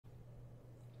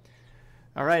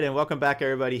All right, and welcome back,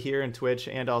 everybody, here in Twitch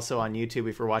and also on YouTube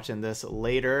if you're watching this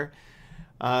later.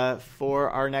 For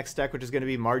our next deck, which is going to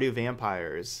be Mardu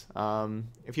Vampires.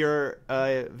 If you're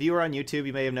a viewer on YouTube,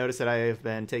 you may have noticed that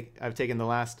I've taken the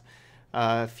last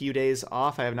few days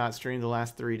off. I have not streamed the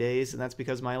last 3 days, and that's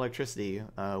because my electricity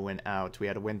went out. We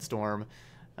had a windstorm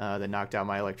that knocked out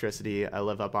my electricity. I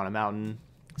live up on a mountain,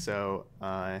 so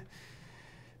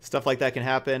stuff like that can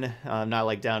happen. Not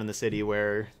like down in the city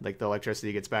where like the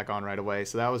electricity gets back on right away.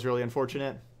 So that was really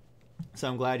unfortunate. So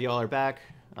I'm glad y'all are back.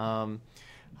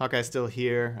 Hawkeye's still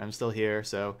here. I'm still here.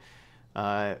 So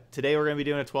today we're going to be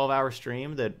doing a 12-hour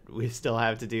stream that we still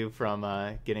have to do from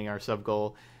getting our sub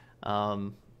goal.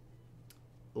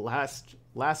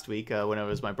 Last week when it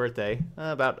was my birthday,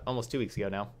 about almost 2 weeks ago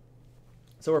now.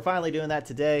 So we're finally doing that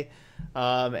today,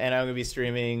 and I'm going to be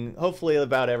streaming hopefully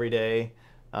about every day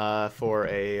for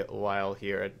a while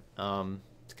here to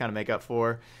kind of make up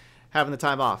for having the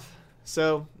time off.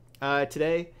 So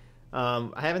today I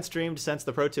haven't streamed since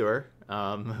the Pro Tour,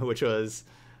 which was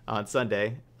on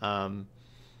Sunday. So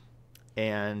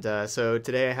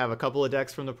today I have a couple of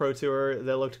decks from the Pro Tour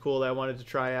that looked cool that I wanted to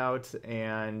try out,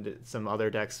 and some other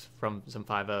decks from some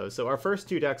 5.0s. So our first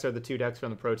two decks are the two decks from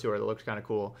the Pro Tour that looked kind of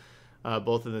cool,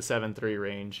 both in the 7-3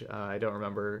 range. I don't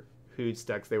remember whose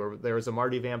decks they were. There was a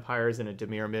Mardu Vampires and a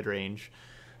Dimir mid-range.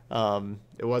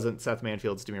 It wasn't Seth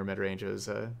Manfield's Dimir mid-range, it was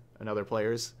another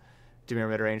player's Dimir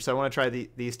mid-range. So I want to try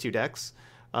these two decks.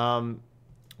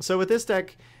 So with this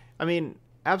deck, I mean,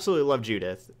 absolutely love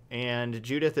Judith, and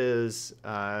Judith is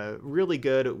really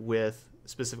good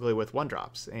specifically with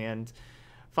 1-drops, and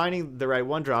finding the right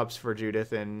 1-drops for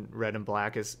Judith in red and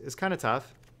black is kind of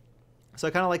tough. So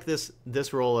I kind of like this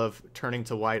role of turning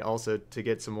to white also to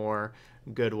get some more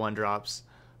good 1-drops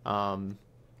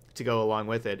to go along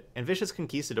with it. And Vicious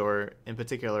Conquistador in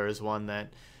particular is one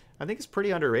that I think is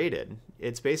pretty underrated.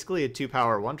 It's basically a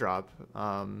 2-power 1-drop.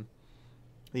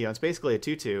 It's basically a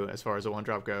 2/2 as far as a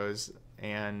 1-drop goes,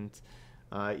 and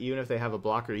even if they have a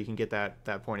blocker, you can get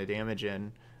that point of damage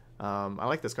in. I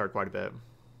like this card quite a bit.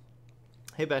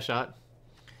 Hey, Best Shot.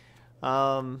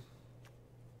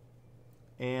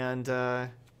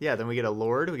 Yeah, then we get a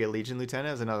Lord. We get Legion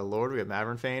Lieutenant as another Lord. We get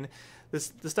Mavern Fane. This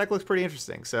deck looks pretty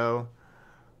interesting. So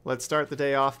let's start the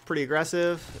day off pretty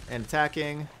aggressive and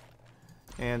attacking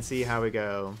and see how we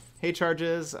go. Hey,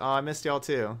 Charges. Oh, I missed y'all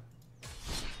too.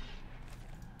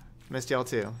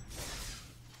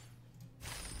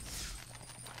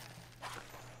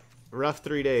 Rough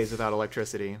 3 days without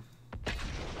electricity.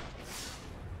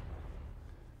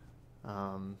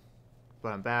 But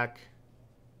I'm back.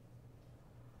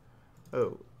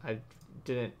 Oh, I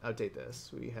didn't update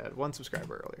this. We had one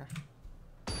subscriber earlier.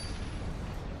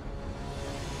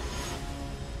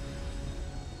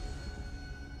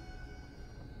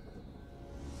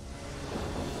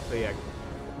 So yeah.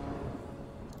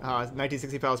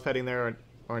 1960 pals petting their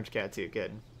orange cat too.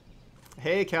 Good.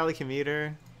 Hey, Cali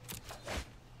Commuter.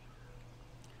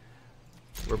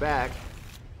 We're back.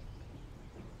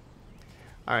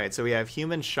 Alright, so we have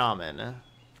Human Shaman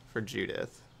for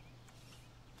Judith.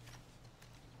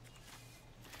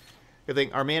 Good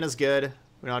thing our mana's good.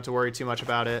 We don't have to worry too much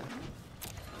about it.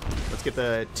 Let's get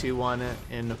the 2/1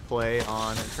 in play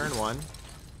on turn 1.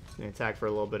 Gonna attack for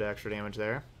a little bit of extra damage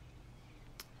there.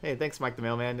 Hey, thanks, Mike the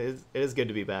Mailman. It is good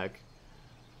to be back.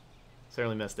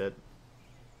 Certainly missed it.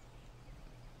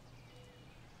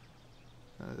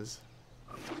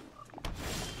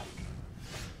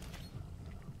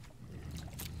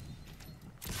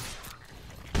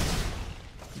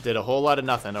 Did a whole lot of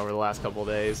nothing over the last couple of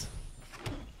days.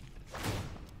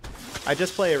 I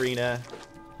just play Arena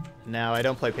now. I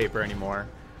don't play Paper anymore.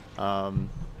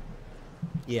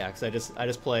 Yeah, because I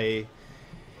just play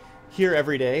here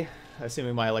every day,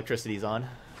 assuming my electricity's on.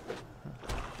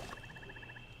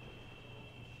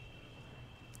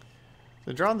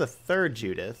 So drawing the third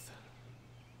Judith.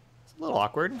 It's a little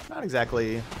awkward. Not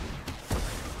exactly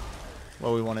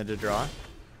what we wanted to draw.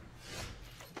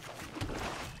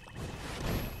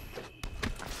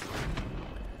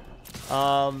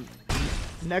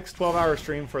 Next 12-hour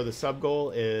stream for the sub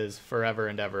goal is forever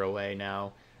and ever away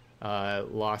now.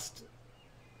 Lost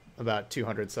about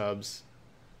 200 subs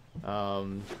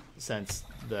since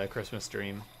the Christmas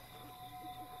stream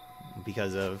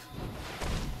because of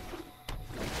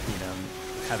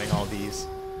having all these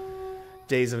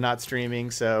days of not streaming.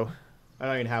 So I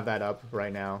don't even have that up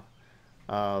right now.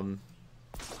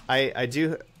 I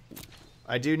do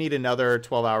need another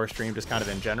 12-hour stream just kind of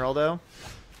in general though.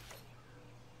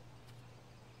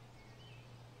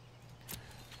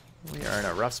 We are in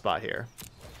a rough spot here.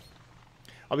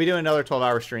 I'll be doing another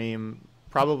 12-hour stream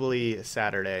probably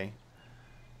Saturday.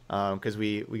 because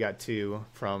we got 2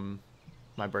 from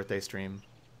my birthday stream.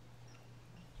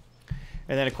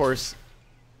 And then, of course,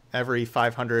 every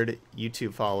 500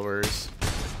 YouTube followers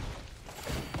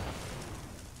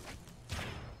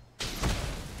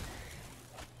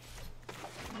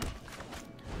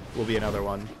will be another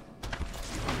one.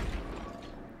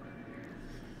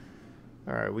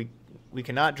 Alright, we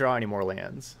cannot draw any more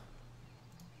lands.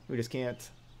 We just can't.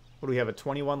 What do we have, a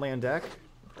 21 land deck?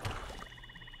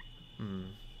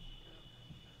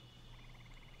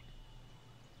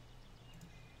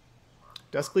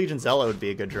 Dusk Legion Zealot would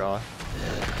be a good draw.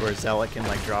 Where Zealot can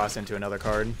like draw us into another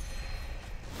card.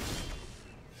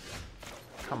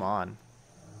 Come on.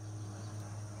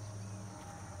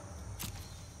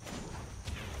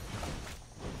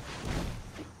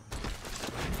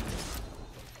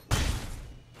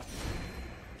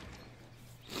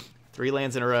 Three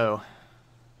lands in a row.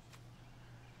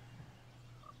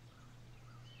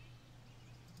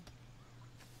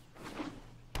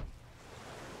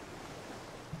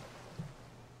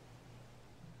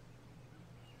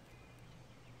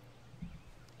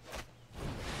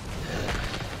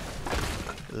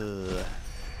 Ugh.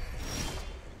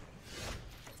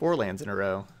 4 lands in a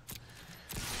row.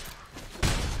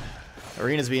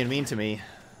 Arena's being mean to me.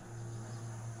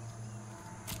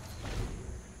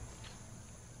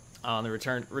 On the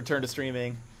return to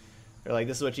streaming, they're like,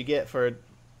 this is what you get for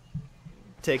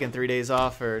taking 3 days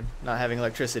off or not having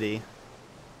electricity.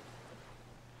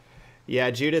 Yeah,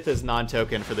 Judith is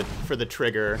non-token for the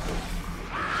triggered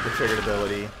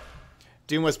ability.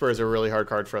 Doom Whisperer is a really hard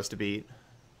card for us to beat.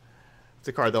 It's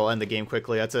a card that'll end the game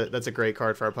quickly. That's a great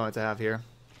card for our opponent to have here.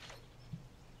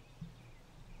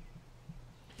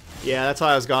 Yeah, that's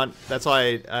why I was gone. That's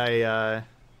why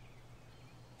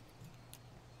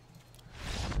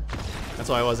that's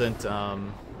why I wasn't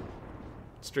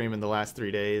streaming the last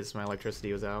 3 days. My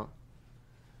electricity was out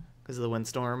because of the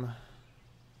windstorm.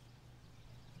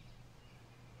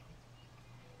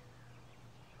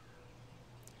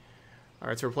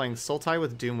 Alright, so we're playing Sultai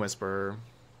with Doom Whisperer.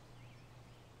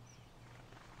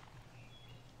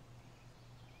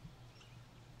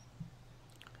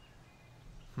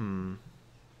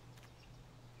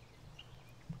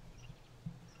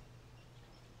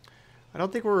 I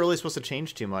don't think we're really supposed to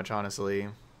change too much, honestly.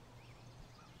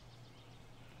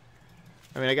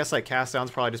 I mean, I guess like Cast Down's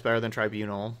probably just better than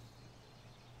Tribunal.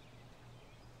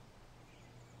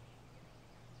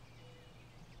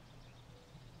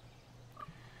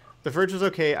 The Fridge was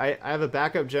okay. I have a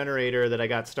backup generator that I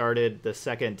got started the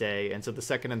second day, and so the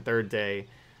second and third day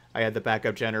I had the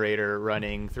backup generator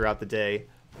running throughout the day.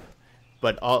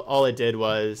 But all it did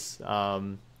was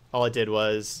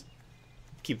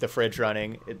keep the fridge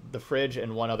running. The fridge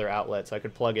and one other outlet, so I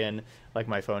could plug in like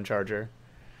my phone charger.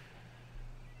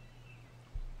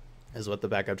 Is what the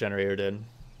backup generator did.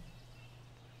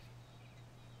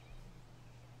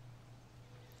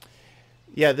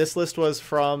 Yeah, this list was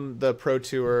from the Pro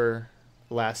Tour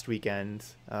last weekend.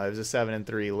 It was a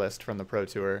 7-3 list from the Pro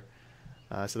Tour.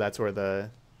 So that's where the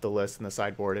list and the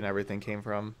sideboard and everything came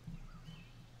from.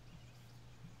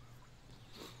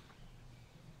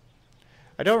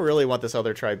 I don't really want this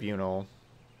other Tribunal.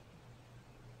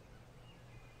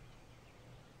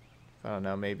 I don't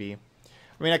know, maybe.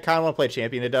 I mean, I kind of want to play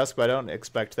Champion of Dusk, but I don't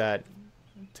expect that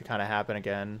to kind of happen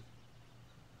again.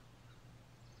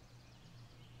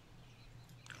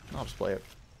 I'll just play it.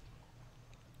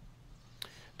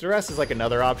 Duress is like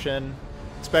another option,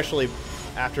 especially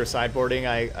after sideboarding.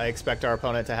 I expect our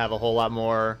opponent to have a whole lot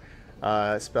more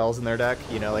spells in their deck.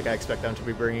 You know, like I expect them to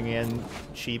be bringing in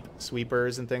cheap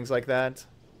sweepers and things like that.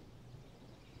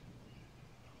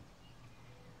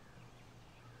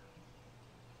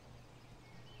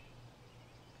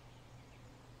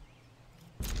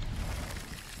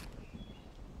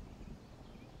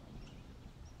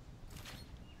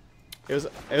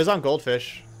 It was on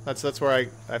Goldfish. That's where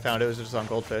I found it. It was just on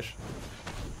Goldfish.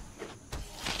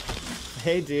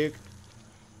 Hey, Duke.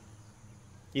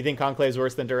 You think Conclave's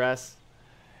worse than Duress?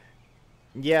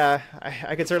 Yeah,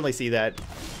 I could certainly see that.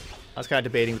 I was kind of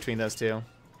debating between those two.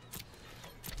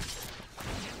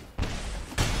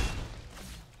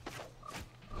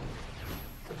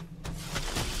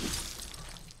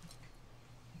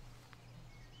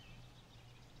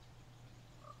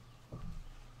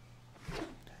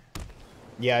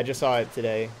 Yeah, I just saw it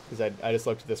today because I just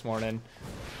looked this morning.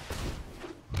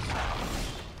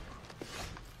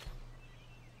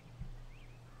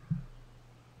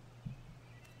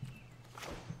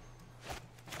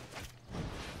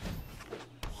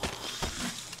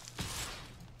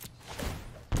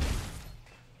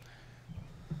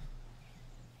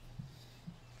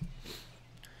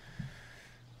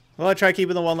 Well, I try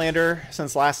keeping the one lander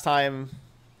since last time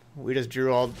we just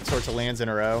drew all sorts of lands in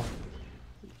a row.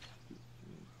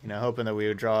 You know, hoping that we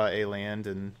would draw a land,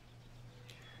 and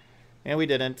we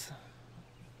didn't.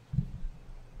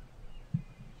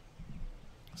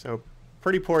 So,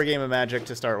 pretty poor game of Magic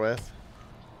to start with.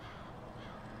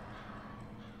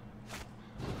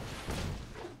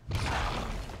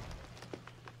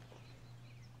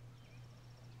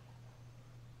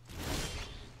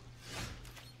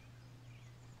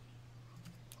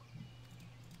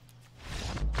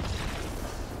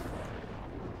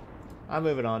 I'm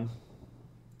moving on.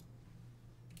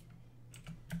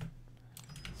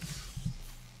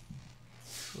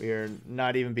 We are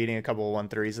not even beating a couple of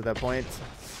 1/3s at that point.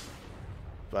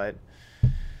 But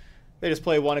they just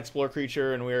play one explore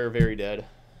creature and we're very dead.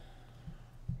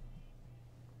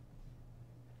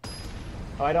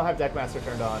 Oh, I don't have Deckmaster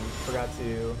turned on.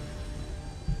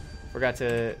 Forgot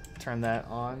to turn that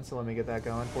on, so let me get that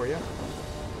going for you.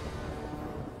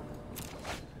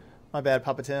 My bad,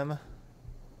 Papa Tim.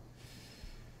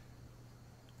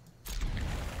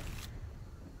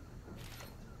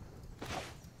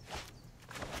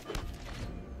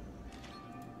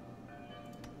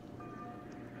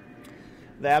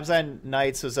 The Abzine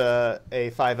Knights was a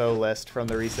 5-0 list from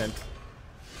the recent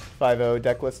 5-0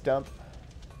 Decklist dump.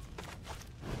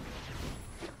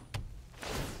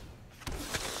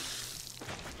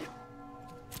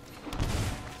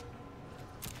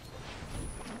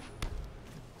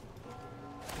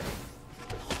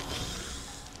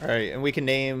 Alright, and we can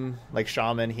name like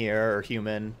Shaman here or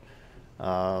Human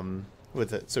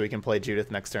with it, so we can play Judith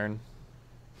next turn.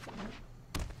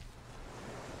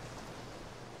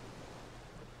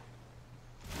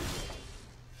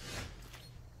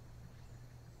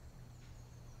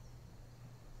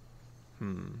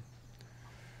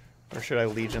 Or should I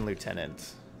Legion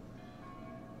Lieutenant?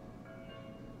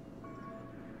 If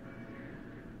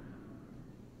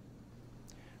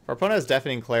our opponent has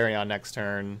Deafening Clarion next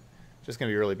turn, it's just going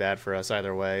to be really bad for us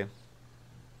either way.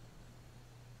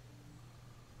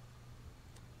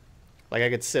 Like, I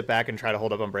could sit back and try to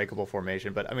hold up Unbreakable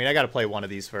Formation, but, I mean, I got to play one of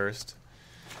these first.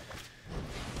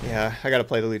 Yeah, I got to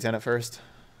play the Lieutenant first.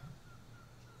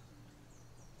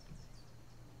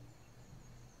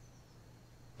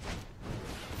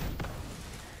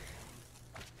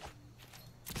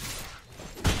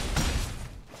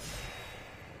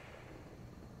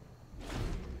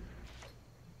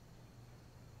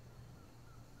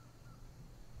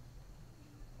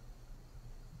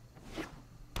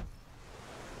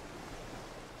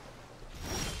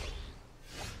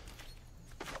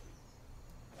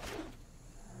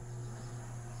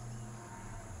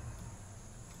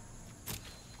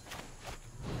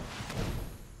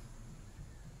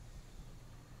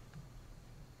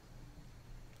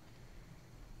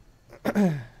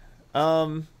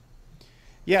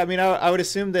 Yeah, I mean, I would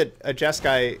assume that a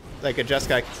Jeskai, like a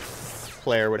Jeskai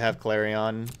player would have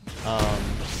Clarion,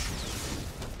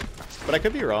 but I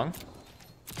could be wrong.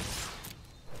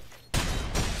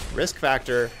 Risk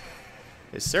Factor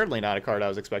is certainly not a card I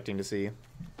was expecting to see.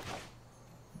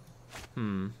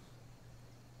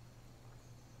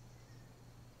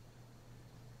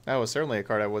 That was certainly a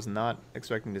card I was not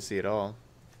expecting to see at all.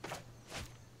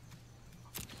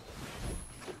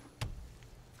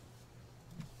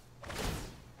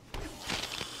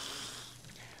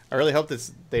 I really hope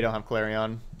this they don't have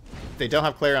Clarion. If they don't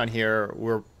have Clarion here,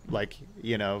 we're like,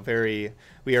 you know,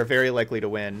 we are very likely to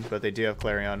win, but they do have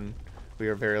Clarion, we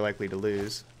are very likely to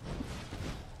lose.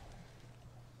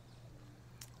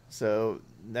 So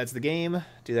that's the game.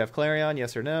 Do they have Clarion,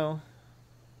 yes or no?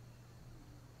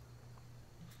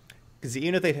 Because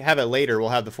even if they have it later,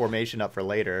 we'll have the formation up for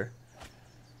later.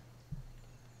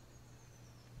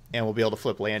 And we'll be able to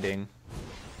flip landing.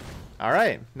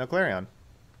 Alright, no Clarion.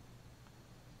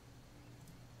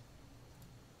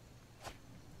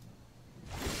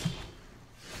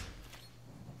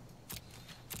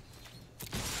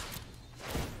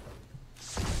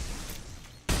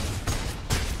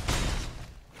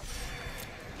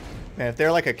 And if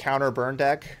they're like a counter burn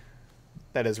deck,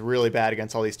 that is really bad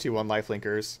against all these 2/1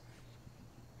 lifelinkers.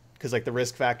 Because like the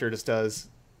risk factor just does,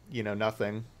 you know,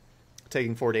 nothing.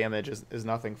 Taking 4 damage is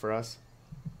nothing for us.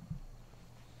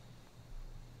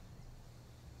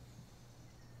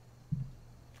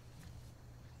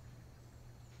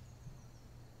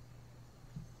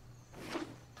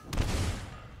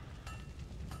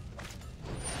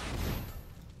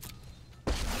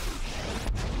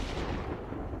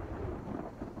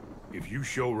 If you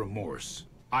show remorse,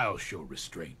 I'll show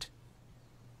restraint.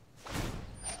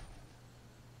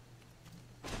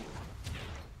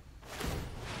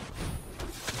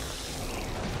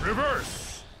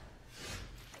 Reverse!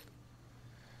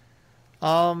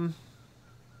 Yeah,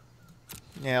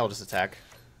 I'll just attack.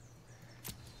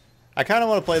 I kind of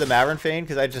want to play the Mavern Fane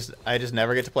because I just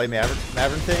never get to play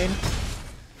Mavern Fane.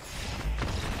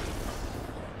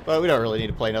 But we don't really need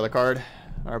to play another card.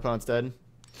 Our opponent's dead.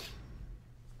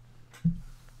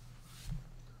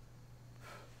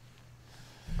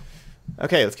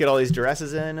 Okay, let's get all these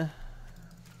duresses in.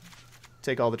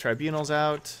 Take all the tribunals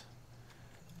out.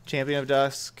 Champion of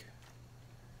Dusk.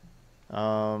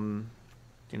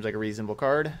 Seems like a reasonable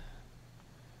card.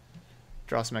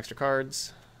 Draw some extra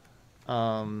cards. We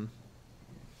don't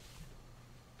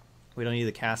need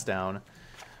the cast down.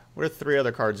 What are 3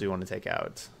 other cards we want to take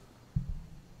out?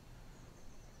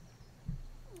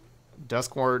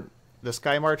 Duskwart, the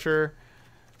Sky Marcher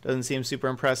doesn't seem super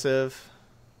impressive.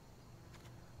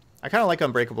 I kind of like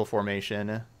Unbreakable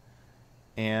Formation.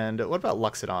 And what about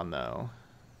Luxodon, though?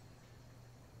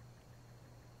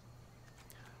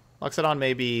 Luxodon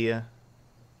may be a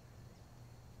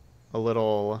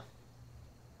little...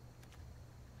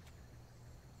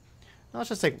 Let's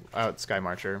just take out Sky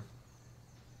Marcher.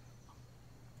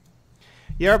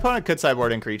 Yeah, our opponent could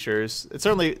sideboard in creatures. It's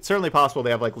certainly possible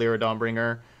they have like Lyra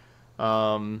Dawnbringer.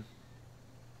 I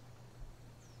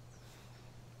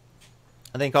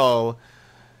think I'll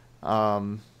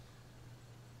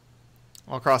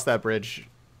cross that bridge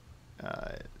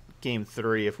game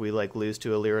 3 if we like lose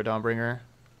to a Lyra Dawnbringer.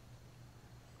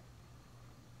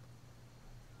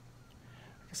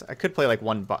 I could play like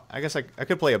I guess I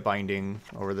could play a Binding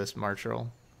over this Marshal,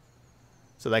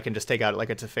 so that I can just take out like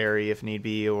a Teferi if need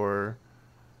be, or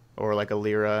like a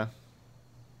Lyra.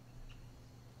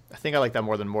 I think I like that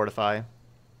more than Mortify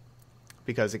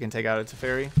because it can take out a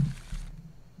Teferi.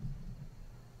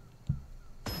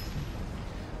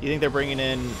 You think they're bringing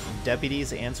in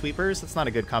deputies and sweepers? That's not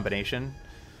a good combination.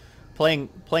 Playing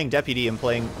deputy and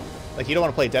playing like you don't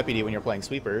want to play deputy when you're playing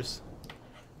sweepers,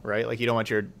 right? Like you don't want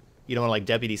to like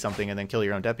deputy something and then kill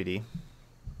your own deputy.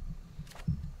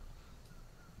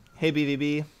 Hey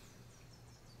BVB.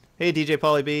 Hey DJ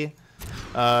Polly B.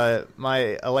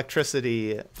 My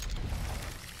electricity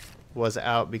was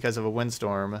out because of a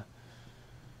windstorm.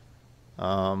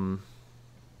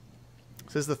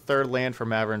 This is the 3rd land for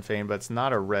Mavern Fane, but it's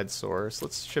not a red source.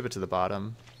 Let's ship it to the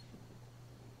bottom.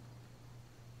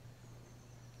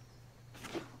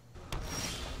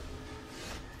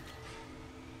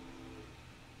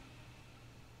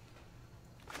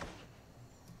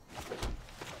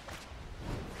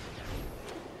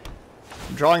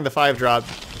 Drawing the 5-drop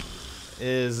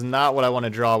is not what I want to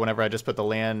draw whenever I just put the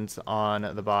land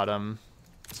on the bottom.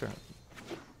 Sorry.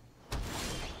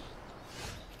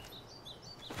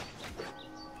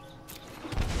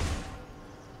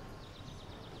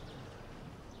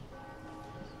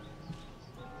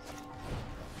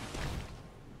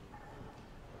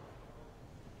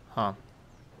 Huh.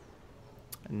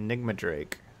 Enigma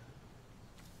Drake.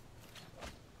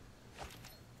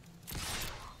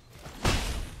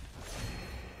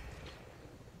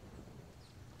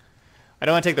 I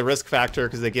don't want to take the risk factor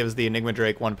because it gives the Enigma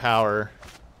Drake 1 power.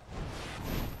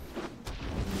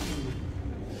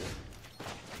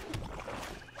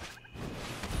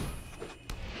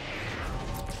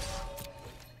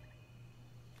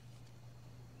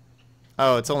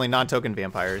 Oh, it's only non-token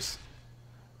vampires.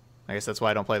 I guess that's why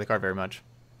I don't play the card very much.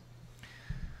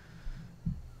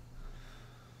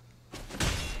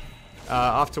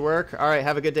 Off to work. All right,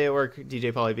 have a good day at work,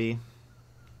 DJ Polly B.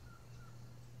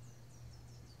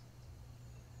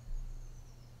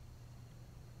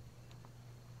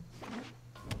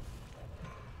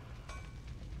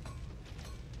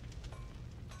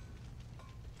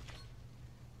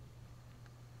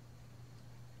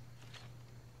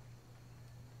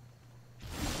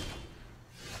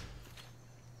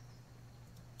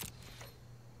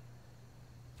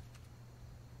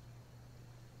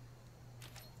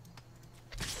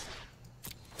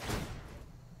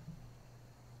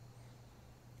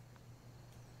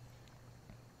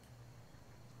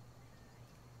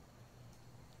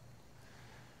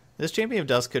 This Champion of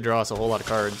Dusk could draw us a whole lot of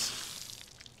cards.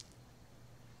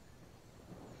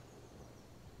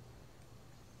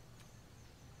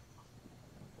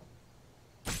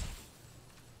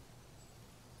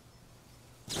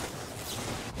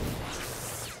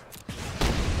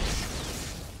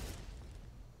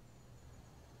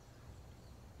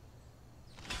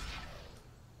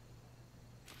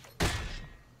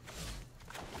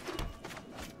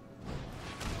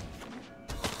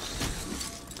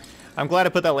 I'm glad I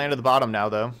put that land at the bottom now,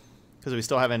 though, because we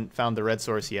still haven't found the red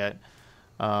source yet.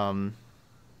 And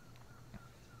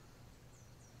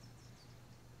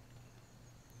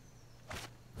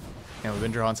we've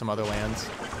been drawing some other lands.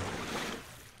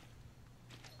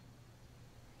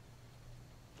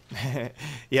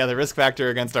 Yeah, the risk factor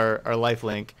against our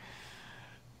lifelink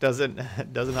doesn't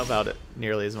help out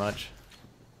nearly as much.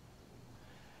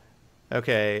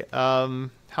 Okay, how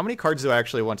many cards do I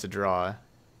actually want to draw?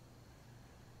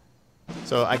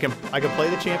 So I can play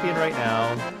the champion right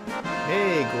now.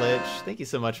 Hey, Glitch, thank you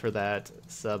so much for that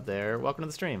sub there. Welcome to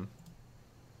the stream.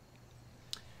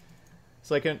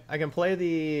 So I can play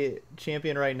the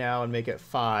champion right now and make it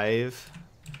 5.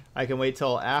 I can wait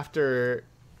till after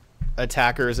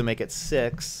attackers and make it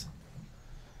 6.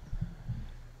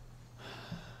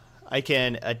 I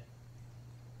can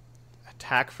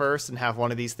attack first and have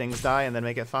one of these things die and then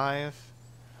make it 5.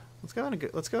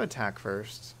 Let's go attack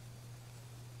first.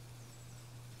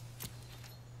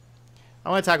 I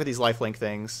want to attack with these lifelink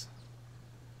things.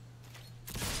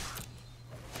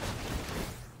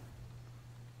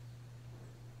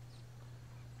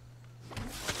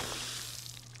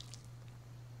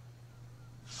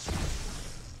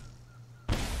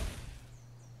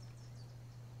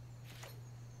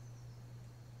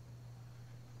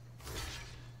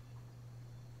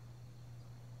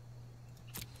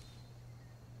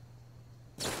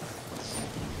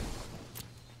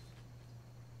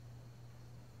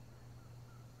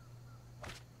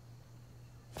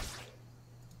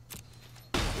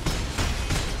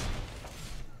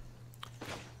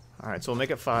 Alright, so we'll make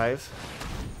it 5.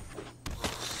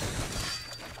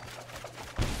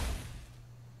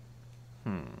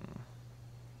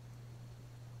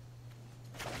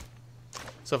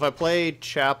 So if I play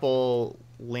Chapel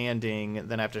Landing,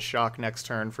 then I have to shock next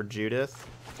turn for Judith.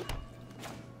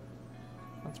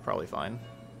 That's probably fine.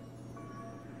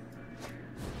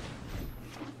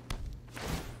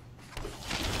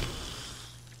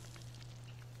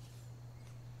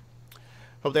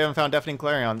 Hope they haven't found Deafening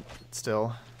Clarion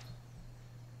still.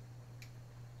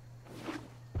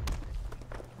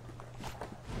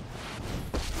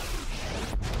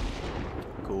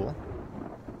 Cool.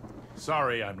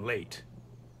 Sorry I'm late.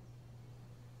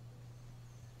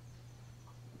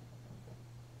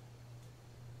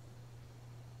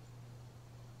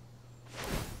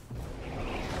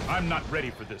 I'm not ready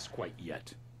for this quite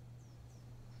yet.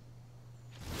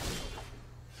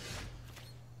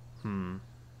 Kind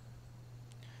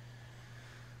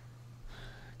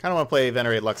of want to play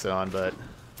Venerate Luxodon, but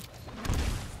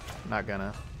not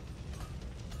gonna.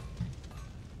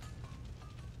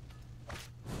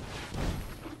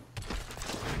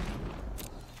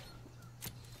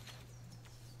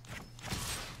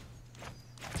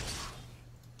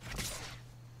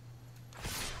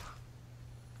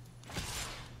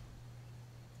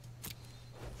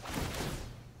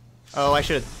 Oh, I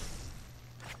should.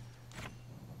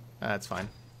 That's fine.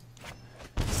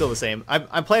 Still the same.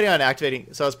 I'm planning on activating.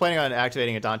 So I was planning on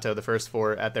activating Adanto the first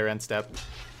 4 at their end step,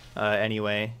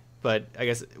 anyway. But I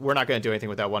guess we're not going to do anything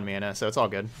with that 1 mana, so it's all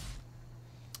good.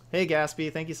 Hey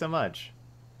Gaspy, thank you so much.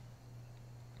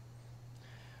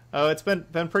 Oh, it's been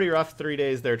pretty rough 3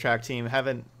 days there, track team.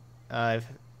 Haven't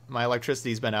my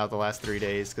electricity's been out the last 3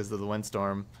 days because of the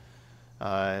windstorm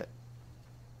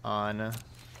on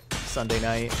Sunday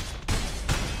night.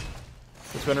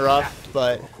 It's been rough,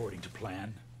 but according to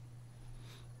plan.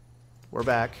 We're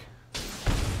back.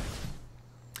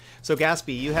 So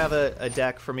Gaspy, you have a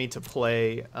deck for me to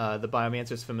play, the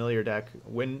Biomancer's Familiar deck.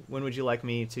 When would you like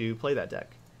me to play that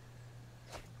deck?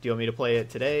 Do you want me to play it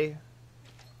today?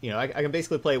 You know, I can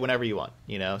basically play it whenever you want,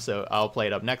 you know, so I'll play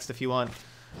it up next if you want.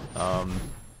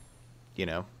 You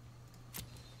know,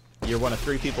 you're one of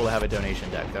 3 people to have a donation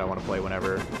deck that I want to play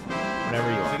whenever you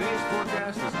want. Today's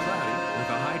forecast is cloudy with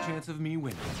a high chance of me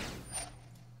winning.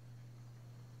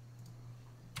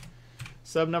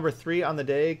 Sub number 3 on the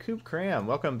day, Coop Cram.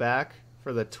 Welcome back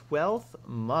for the 12th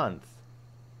month.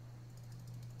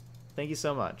 Thank you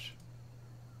so much.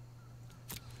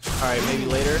 All right, maybe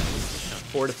later.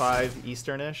 4 to 5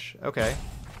 Easternish. Okay.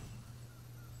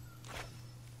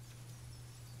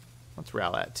 What's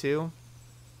Ral at? 2.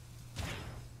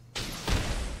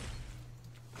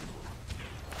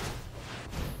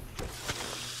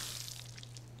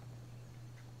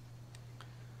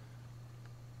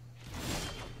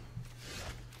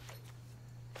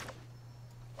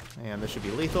 And this should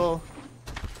be lethal.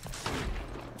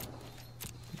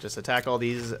 Just attack all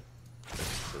these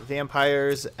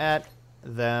vampires at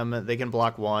them. They can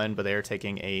block 1, but they're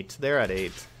taking 8. They're at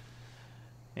 8.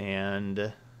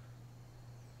 And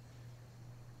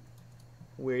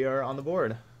we are on the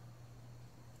board.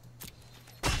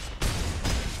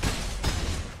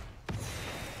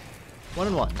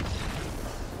 1-1.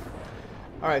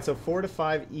 Alright, so 4 to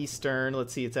 5 Eastern.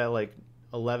 Let's see, it's at like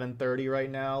 11:30 right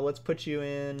now. Let's put you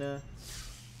in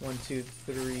 1, 2,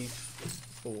 3,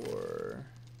 4.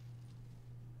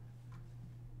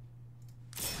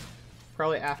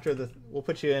 probably after the... We'll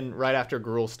put you in right after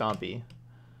Gruul Stompy.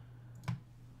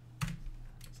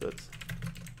 So it's...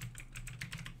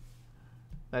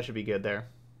 That should be good there.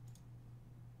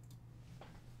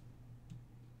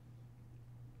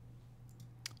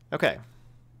 Okay.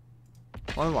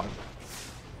 1-1.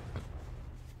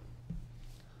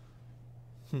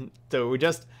 So we're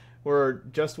just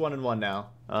 1-1 now.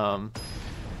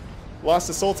 Lost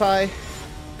to Sultai.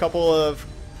 Couple of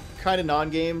kind of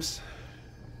non-games.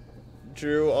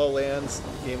 Drew all lands.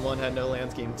 Game 1 had no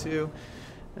lands. Game 2.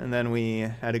 And then we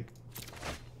had a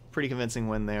pretty convincing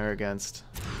win there against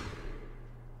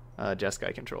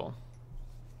Jeskai Control.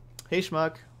 Hey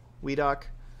Schmuck. Weedock.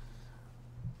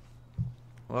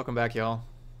 Welcome back, y'all.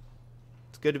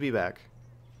 It's good to be back.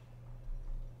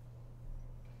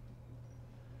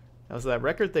 So that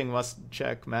record thing must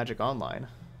check Magic Online.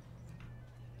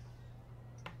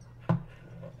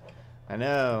 I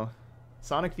know.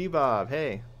 Sonic V Bob,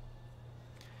 hey.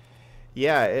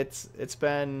 Yeah, it's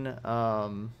been It's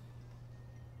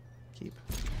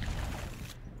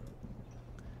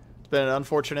been an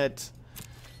unfortunate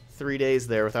 3 days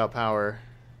there without power.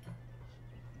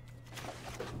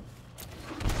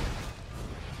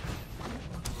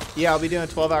 Yeah, I'll be doing a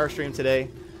 12-hour stream today.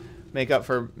 Make up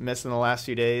for missing the last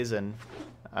few days, and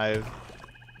I've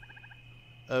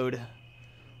owed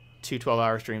 2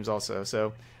 12-hour streams also.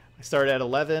 So I started at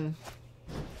 11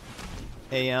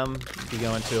 a.m. be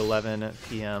going to 11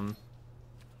 p.m.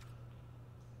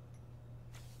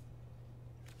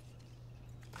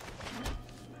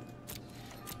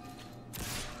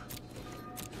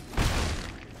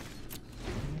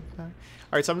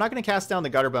 All right, so I'm not going to cast down the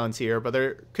Gutter Bones here, but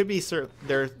there could be something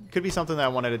that I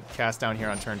wanted to cast down here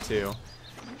on turn 2.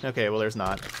 Okay, well there's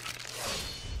not.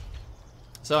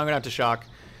 So I'm going to have to shock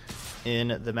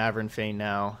in the Maverick Fane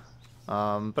now.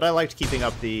 But I liked keeping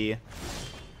up the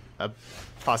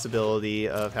possibility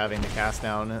of having the cast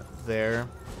down there.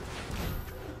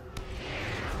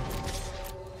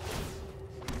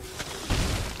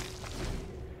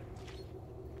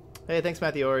 Hey, thanks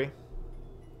Matthew Ori.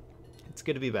 It's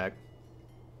good to be back.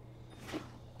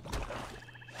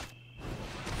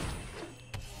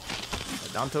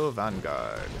 Danto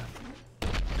Vanguard.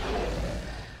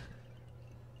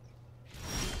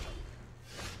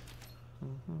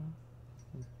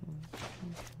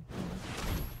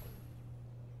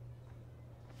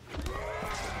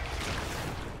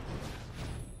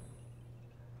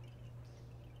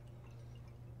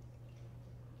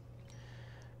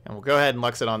 And we'll go ahead and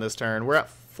Lux it on this turn. We're at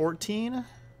 14, which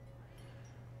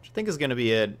I think is going to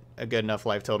be a good enough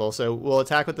life total. So we'll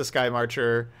attack with the Sky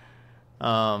Marcher.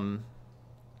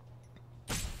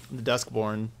 The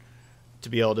Duskborn to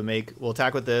be able to make... We'll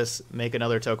attack with this, make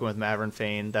another token with Maverick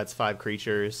Fane. That's 5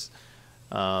 creatures.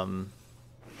 And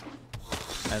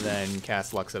then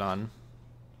cast Luxodon.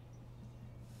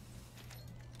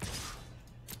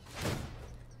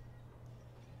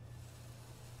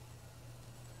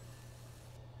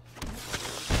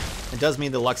 It does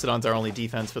mean the Luxodon's our only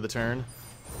defense for the turn.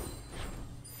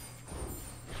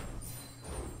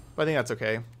 But I think that's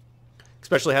okay.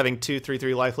 Especially having 2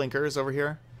 3/3 lifelinkers over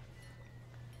here.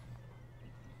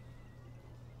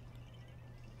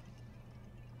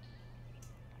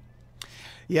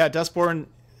 Yeah, Duskborn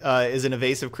is an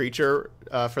evasive creature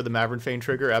for the Maverick Fane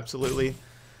trigger, absolutely.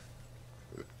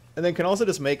 And then can also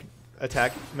just make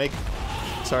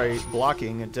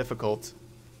blocking difficult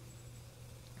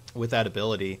with that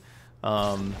ability.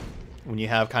 When you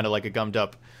have kind of like a gummed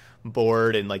up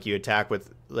board and like you attack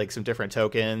with like some different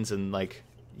tokens and like,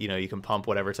 you know, you can pump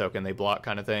whatever token they block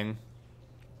kind of thing.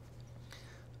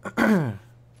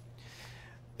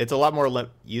 It's a lot more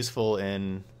useful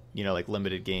in, you know, like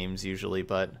limited games usually,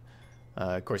 but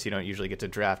of course you don't usually get to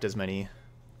draft as many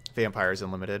vampires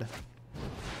in limited.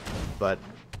 But,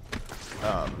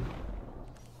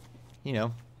 you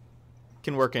know,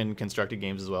 can work in constructed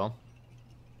games as well.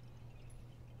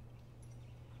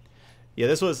 Yeah,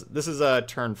 this is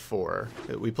turn 4.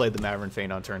 We played the Maverick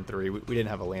Fane on turn 3. We didn't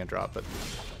have a land drop, but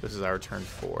this is our turn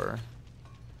 4.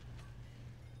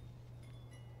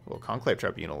 Well, Conclave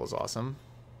Tribunal was awesome.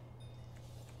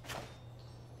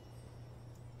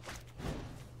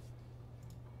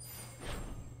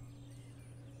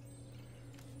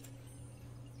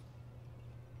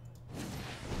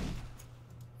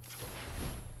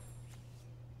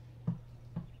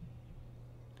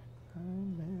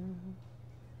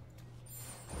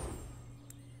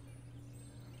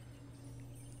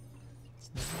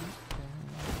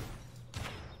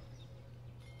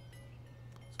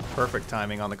 Perfect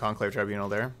timing on the Conclave Tribunal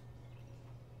there.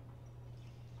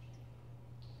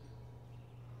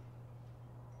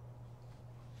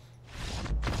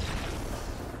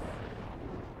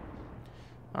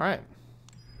 All right.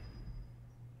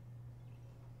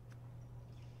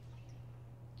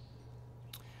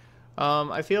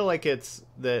 I feel like it's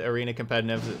the arena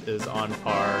competitive is on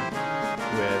par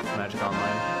with Magic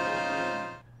Online.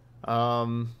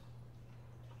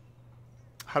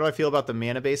 How do I feel about the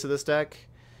mana base of this deck?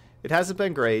 It hasn't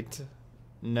been great,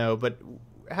 no, but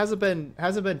hasn't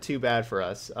been too bad for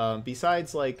us.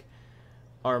 Besides like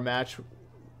our match,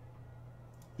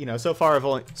 you know, so far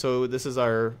this is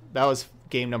that was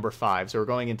game number 5, so we're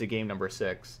going into game number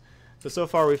 6. So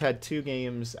far we've had 2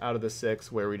 games out of the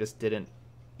 6 where we just didn't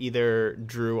either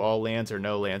drew all lands or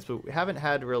no lands, but we haven't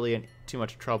had really too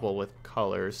much trouble with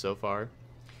colors so far.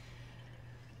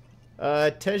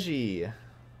 Teji,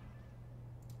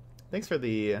 thanks for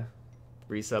the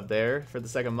resub there for the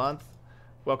 2nd month.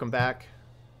 Welcome back.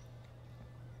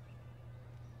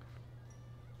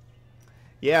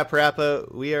 Yeah,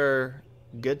 Parappa, we are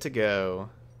good to go.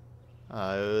 It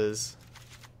was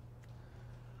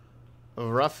a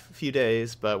rough few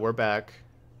days, but we're back.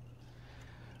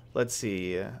 Let's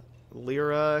see.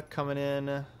 Lyra coming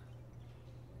in.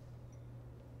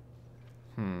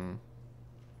 I'm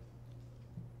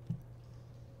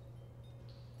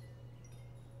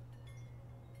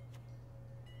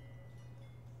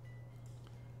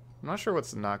not sure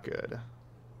what's not good.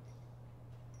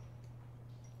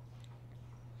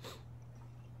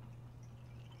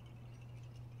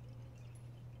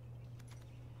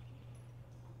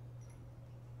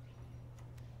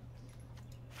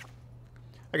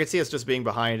 I could see us just being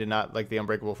behind and not like the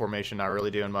Unbreakable Formation, not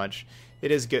really doing much.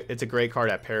 It is good. It's a great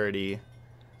card at parity.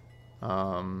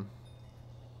 And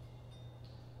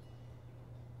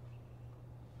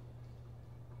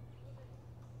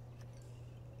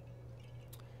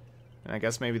I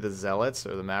guess maybe the Zealots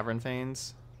or the Maverin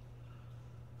Thanes.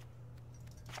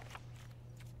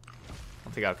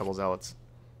 I'll take out a couple Zealots.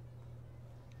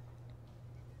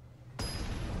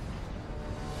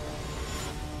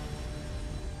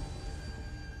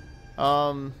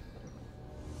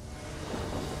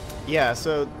 Yeah,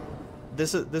 so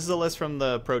this is a list from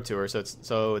the Pro Tour,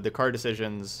 so the card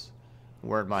decisions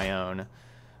weren't my own.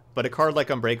 But a card like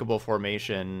Unbreakable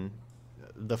Formation,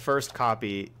 the first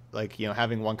copy, like, you know,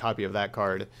 having one copy of that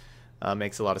card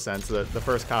makes a lot of sense. The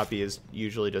first copy is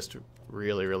usually just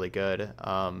really, really good.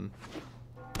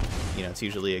 You know, it's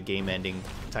usually a game-ending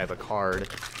type of card.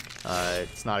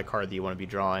 It's not a card that you want to be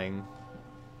drawing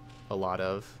a lot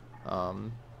of.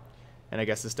 And I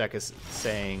guess this deck is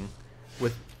saying,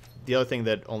 with the other thing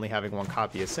that only having one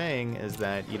copy is saying, is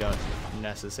that you don't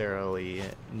necessarily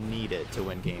need it to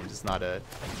win games. It's not a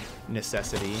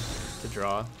necessity to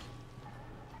draw.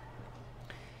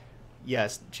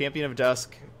 Yes, Champion of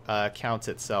Dusk counts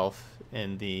itself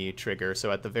in the trigger,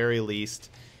 so at the very least,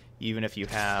 even if you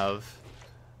have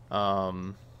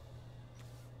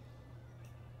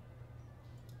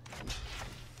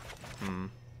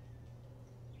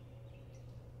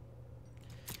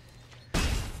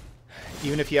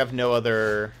even if you have no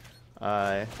other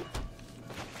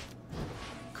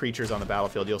creatures on the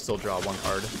battlefield, you'll still draw one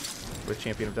card with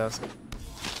Champion of Dusk.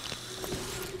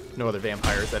 No other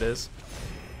vampires, that is.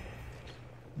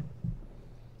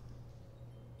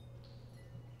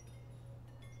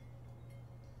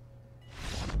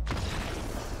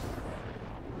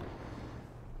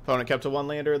 Opponent kept a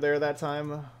one-lander there that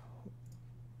time.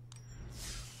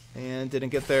 And didn't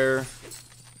get there.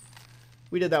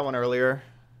 We did that one earlier.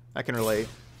 I can relate.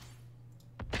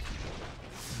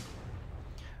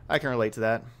 I can relate to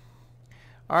that.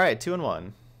 Alright,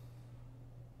 2-1.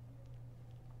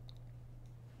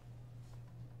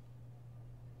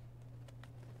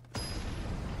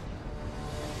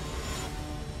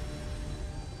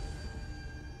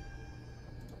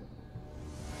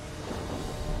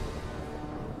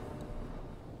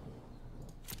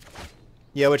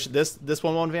 Yeah, which this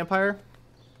 1/1 vampire?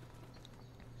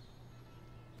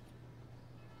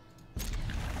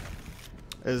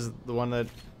 Is the one that...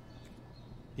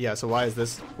 Yeah, so why is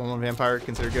this 1/1 vampire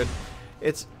considered good?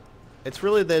 It's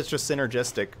really that it's just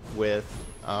synergistic with,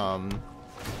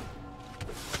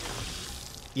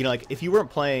 you know, like, if you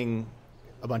weren't playing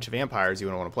a bunch of vampires, you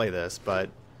wouldn't want to play this, but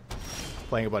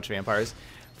playing a bunch of vampires.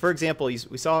 For example,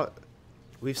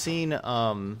 we've seen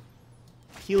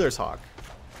Healer's Hawk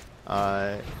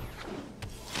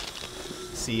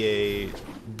see a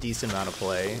decent amount of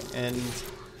play, and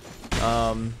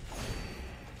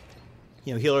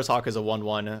you know, Healer's Hawk is a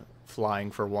 1/1 flying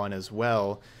for 1 as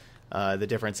well. The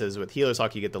difference is with Healer's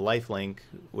Hawk you get the lifelink.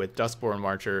 With Duskborn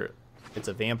Marcher, it's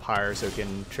a vampire, so it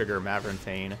can trigger Maverin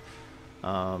Thane.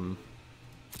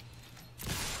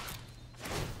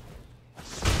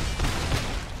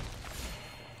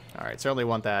 Alright, certainly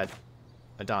want that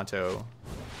Adanto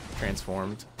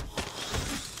transformed.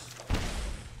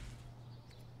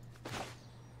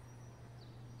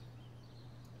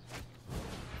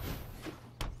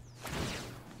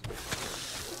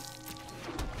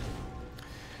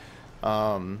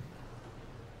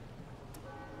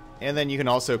 And then you can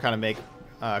also kind of make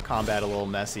combat a little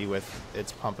messy with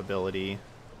its pump ability.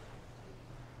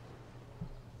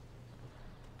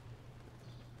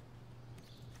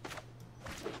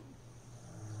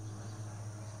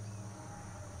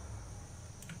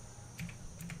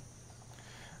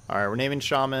 Alright, we're naming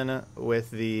Shaman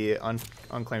with the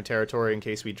unclaimed territory in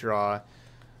case we draw.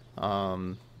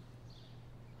 The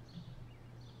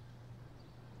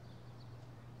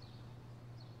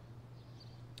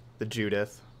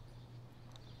Judith.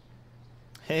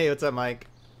 Hey, what's up, Mike?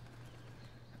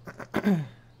 So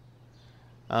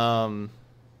I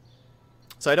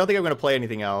don't think I'm going to play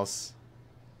anything else.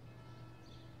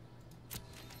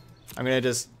 I'm going to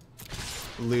just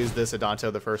lose this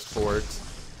Adanto the first fort.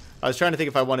 I was trying to think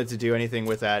if I wanted to do anything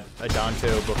with that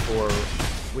Adanto before,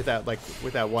 with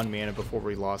that 1 mana before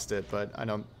we lost it, but I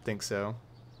don't think so.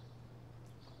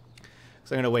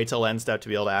 So I'm going to wait till end step to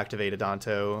be able to activate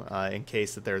Adanto in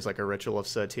case that there's like a Ritual of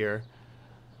Soot here.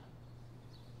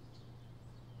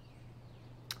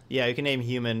 Yeah, you can name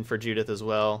human for Judith as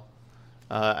well.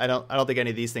 I don't think any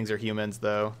of these things are humans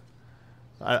though.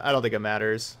 I don't think it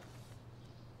matters.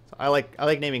 So I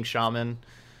like naming Shaman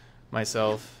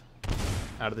myself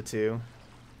out of the two.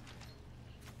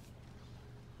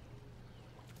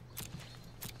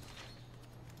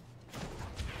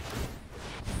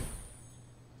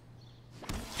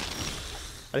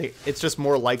 I think it's just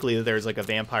more likely that there's like a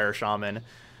vampire shaman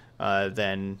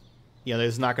than, you know,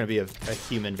 there's not going to be a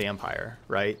human vampire,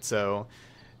 right? So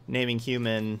naming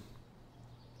human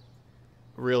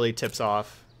really tips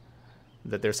off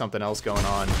that there's something else going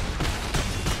on.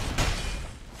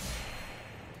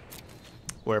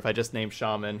 Where if I just name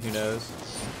shaman, who knows?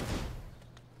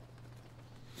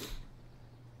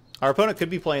 Our opponent could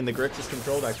be playing the Grixis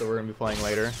control deck that we're going to be playing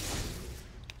later.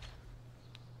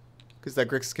 Because that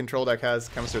Grixis control deck has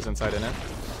Chemist's Insight in it.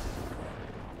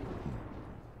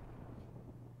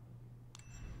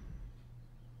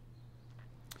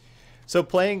 So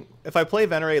if I play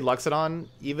Venerate Luxodon,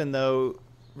 even though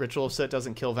Ritual of Soot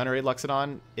doesn't kill Venerate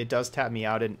Luxodon, it does tap me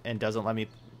out and doesn't let me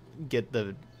get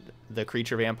the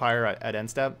creature vampire at end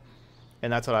step.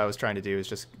 And that's what I was trying to do, is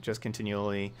just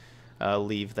continually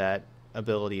leave that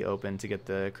ability open to get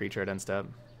the creature at end step.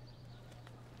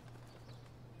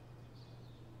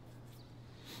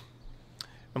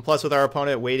 And plus, with our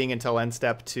opponent waiting until end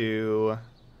step to...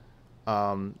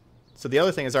 so the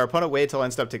other thing is our opponent waited till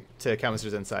end step to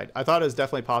Chemist's Insight. I thought it was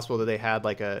definitely possible that they had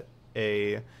like a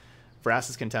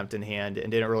Vraska's Contempt in hand and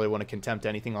didn't really want to contempt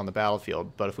anything on the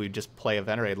battlefield. But if we just play a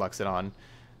Venerate Luxodon,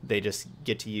 they just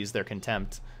get to use their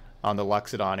Contempt on the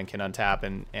Luxodon and can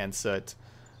untap and Soot.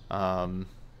 And,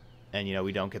 you know,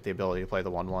 we don't get the ability to play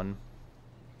the 1/1.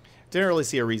 Didn't really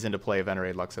see a reason to play a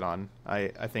Venerate Luxodon.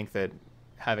 I think that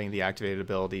having the activated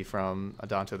ability from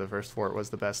Adanto the First Fort was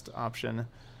the best option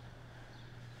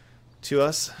to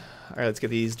us. All right, let's get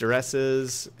these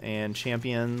Duresses and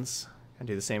Champions and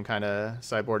do the same kind of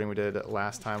sideboarding we did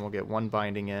last time. We'll get 1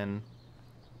 binding in.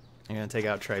 I'm going to take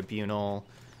out Tribunal,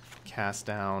 Cast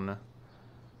Down,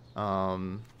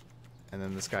 and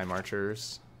then the Sky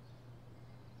Marchers.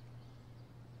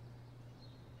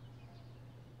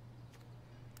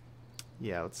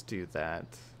 Yeah, let's do that.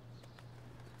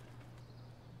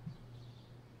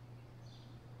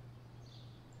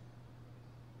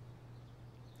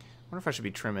 I wonder if I should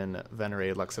be trimming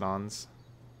Venerated Luxodons.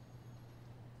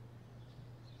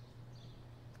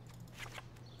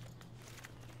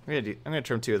 I'm gonna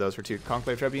trim 2 of those for 2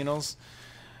 Conclave Tribunals.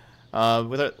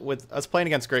 With us playing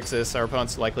against Grixis, our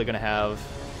opponent's likely gonna have,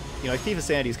 you know, like Thief of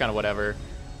Sanity is kind of whatever,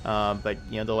 but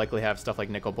you know they'll likely have stuff like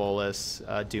Nicol Bolas,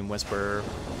 Doom Whisperer,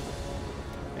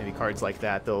 maybe cards like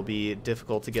that that'll be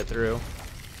difficult to get through.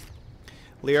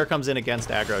 Lear comes in against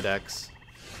aggro decks.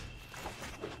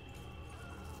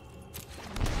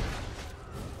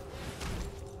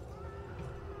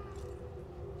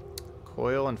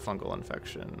 Coil and Fungal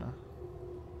Infection.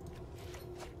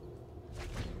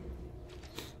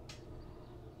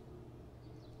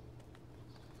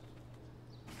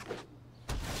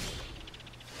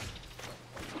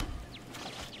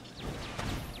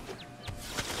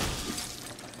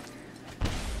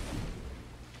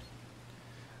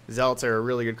 Zealots are a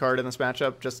really good card in this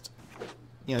matchup. Just,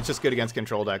 you know, it's just good against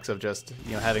control decks of just,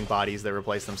 you know, having bodies that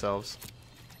replace themselves.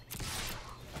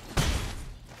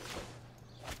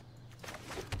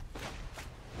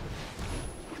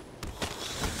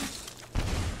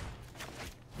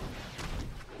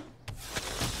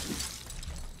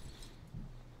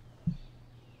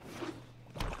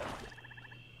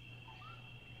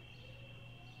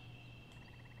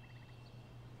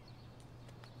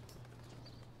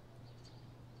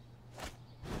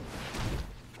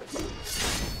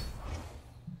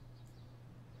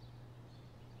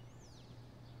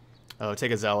 Oh,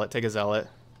 take a Zealot. Take a Zealot.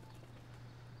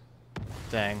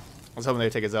 Dang. I was hoping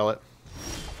they'd take a Zealot.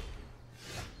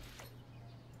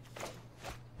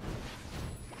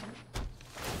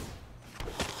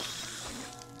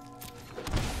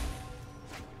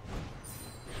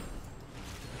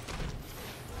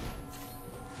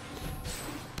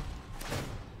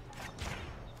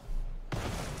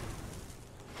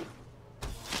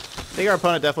 I think our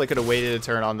opponent definitely could have waited a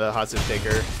turn on the Hostage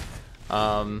Taker.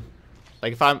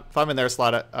 Like if I'm in their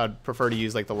slot, I'd prefer to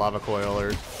use like the Lava Coil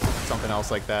or something else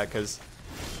like that. Cause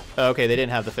okay, they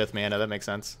didn't have the 5th mana. That makes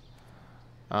sense.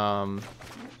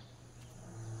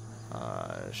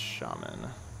 Shaman,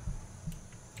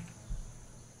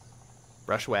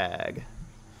 Brushwag.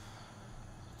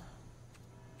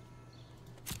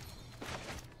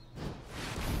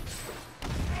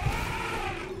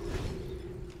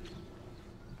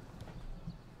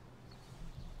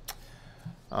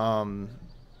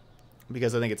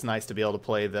 Because I think it's nice to be able to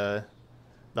play the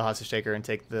Hostage Taker and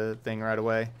take the thing right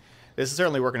away. This is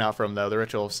certainly working out for him, though. The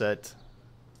Ritual of Sit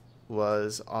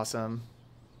was awesome.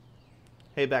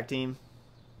 Hey, back team.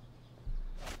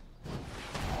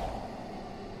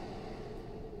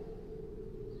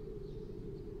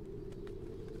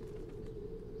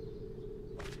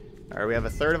 All right, we have a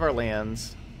third of our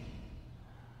lands.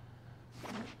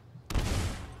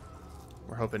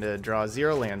 We're hoping to draw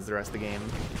 0 lands the rest of the game.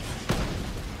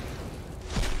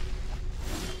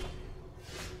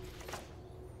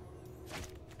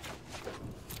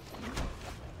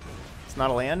 It's not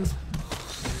a land.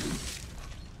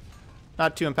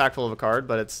 Not too impactful of a card,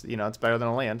 but it's, you know, it's better than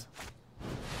a land.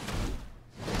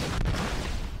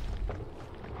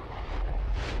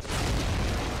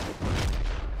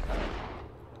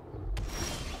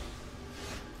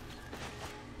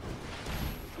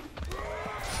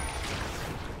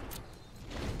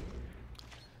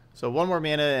 So 1 more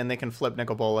mana and they can flip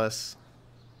Nicol Bolas.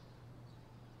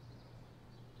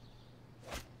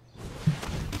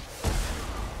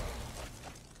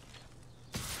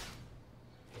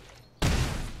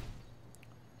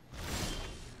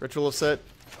 Ritual of Sit,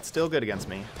 still good against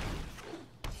me.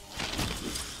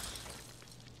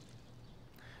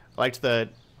 I liked the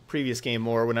previous game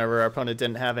more whenever our opponent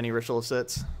didn't have any Ritual of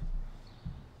Sits.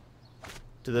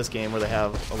 To this game where they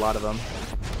have a lot of them.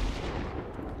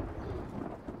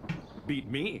 Beat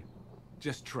me?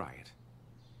 Just try it.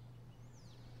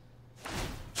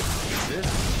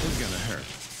 This is gonna hurt.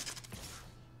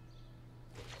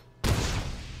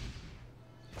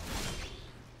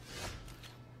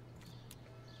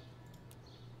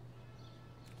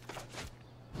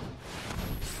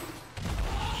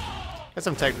 Guess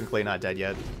I'm technically not dead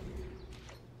yet.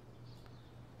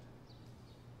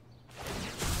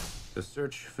 The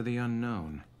search for the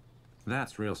unknown.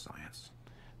 That's real science.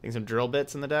 Think some drill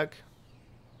bits in the deck?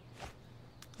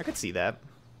 I could see that.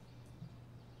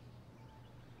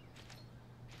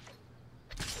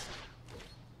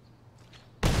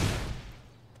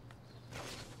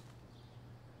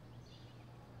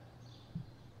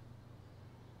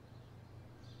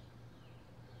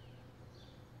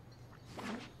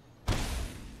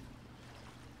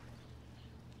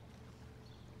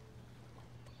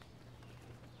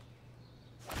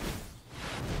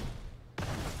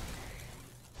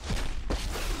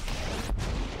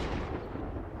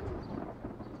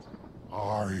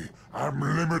 I am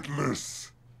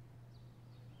limitless.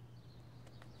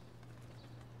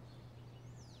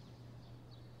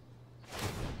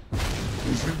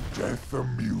 Isn't death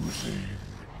amusing?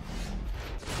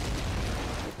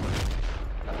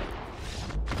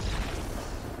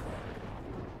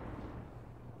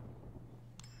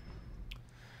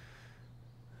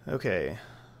 Okay.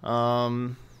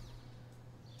 Let's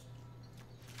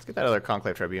get that other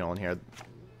Conclave Tribunal in here. I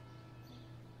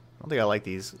don't think I like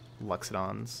these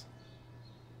Luxodons.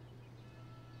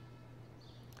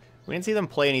 We didn't see them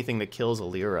play anything that kills a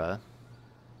Lyra.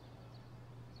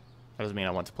 That doesn't mean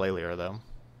I want to play Lyra, though.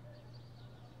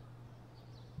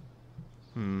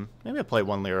 Maybe I'll play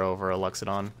 1 Lyra over a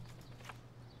Luxodon.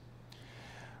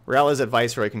 Rala's at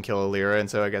Viceroy can kill a Lyra, and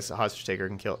so I guess a Hostage Taker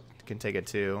can take it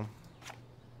too.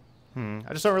 I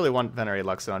just don't really want Venerate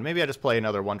Luxodon. Maybe I just play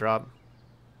another 1-drop.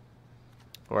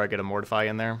 Or I get a Mortify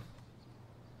in there.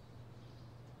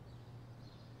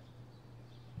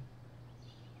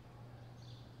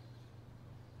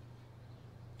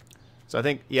 So I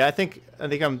think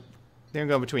I'm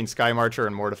going between Sky Marcher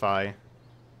and Mortify.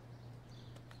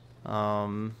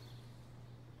 Let's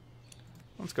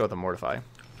go with the Mortify.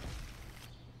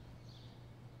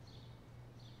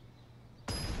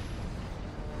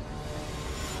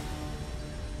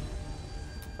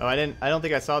 Oh, I don't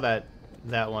think I saw that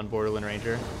one Borderland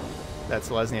Ranger. That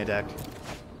Selesnya deck.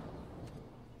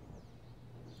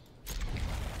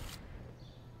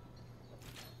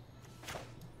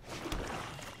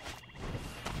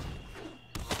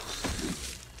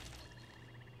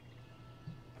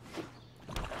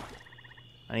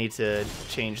 I need to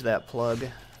change that plug.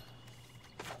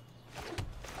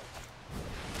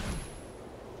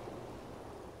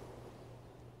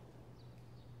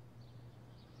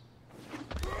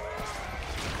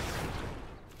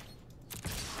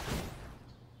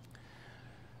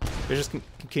 Vicious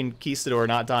Conquistador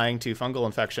not dying to fungal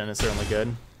infection is certainly good.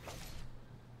 It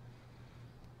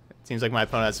seems like my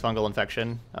opponent has fungal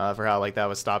infection for how like that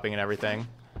was stopping and everything.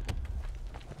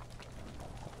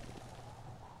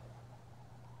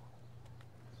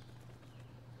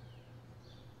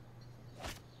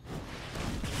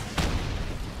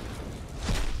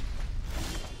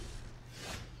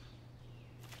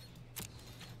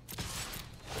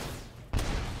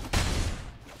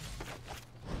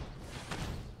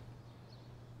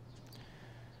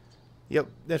 Yep,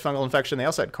 they had fungal infection. They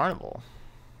also had carnival.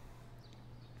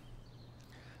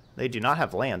 They do not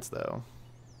have lands, though.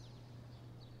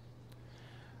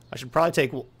 I should probably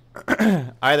take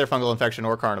either fungal infection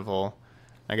or carnival.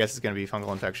 I guess it's going to be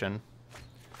fungal infection.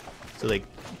 So they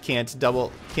can't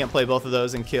play both of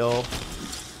those and kill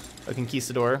a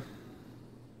Conquistador.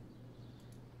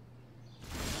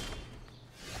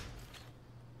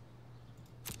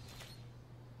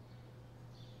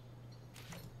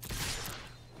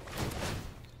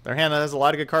 Their hand has a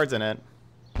lot of good cards in it.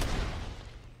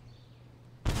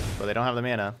 But they don't have the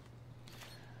mana.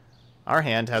 Our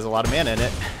hand has a lot of mana in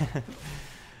it.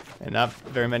 And not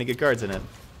very many good cards in it.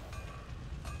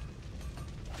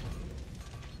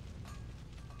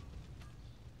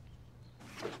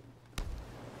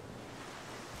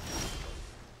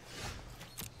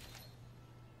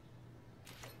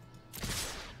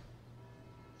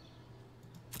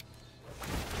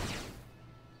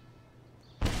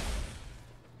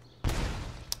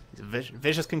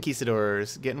 Vicious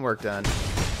Conquistadors getting work done.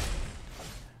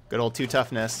 Good old 2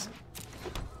 toughness.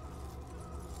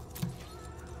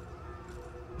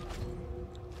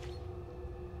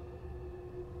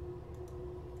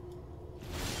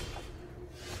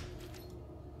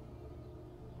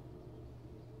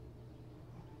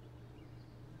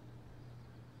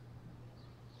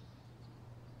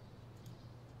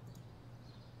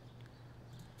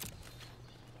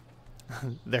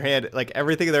 Their hand, like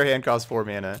everything in their hand costs 4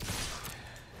 mana.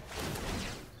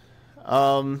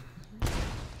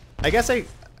 I guess I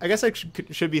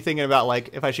should be thinking about like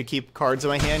if I should keep cards in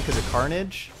my hand because a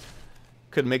Carnage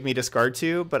could make me discard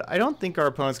 2, but I don't think our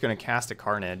opponent's going to cast a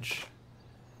Carnage.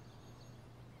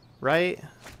 Right?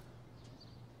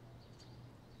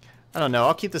 I don't know.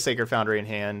 I'll keep the Sacred Foundry in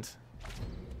hand.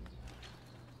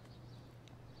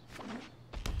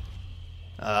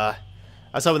 I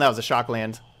was hoping that was a shock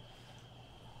land.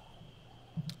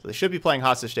 So they should be playing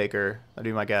Hostage Taker. That'd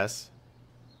be my guess.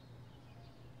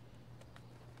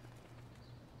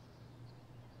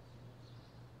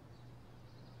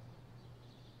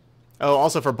 Oh,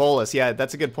 also for Bolus. Yeah,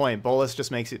 that's a good point. Bolus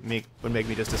just would make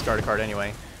me just discard a card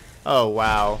anyway. Oh,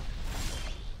 wow.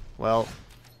 Well.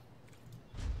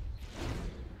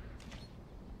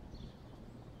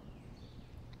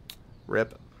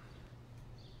 Rip.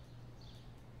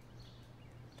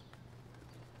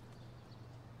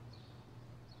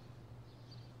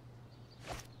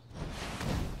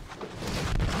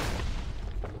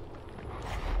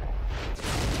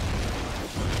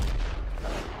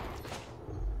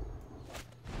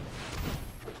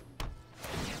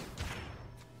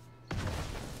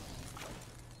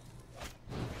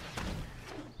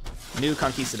 New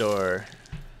Conquistador.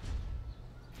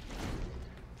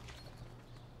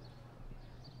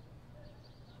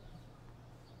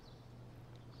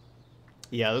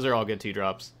 Yeah, those are all good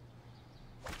 2-drops.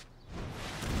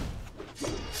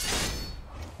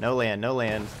 No land, no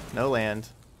land, no land.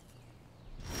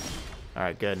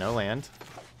 Alright, good, no land.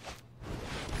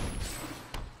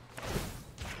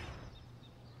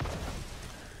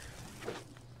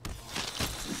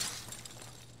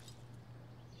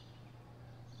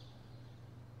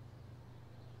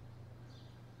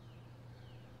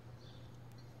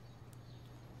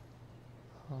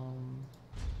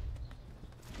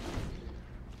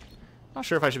 Not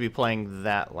sure if I should be playing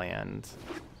that land.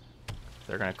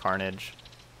 They're gonna Carnage.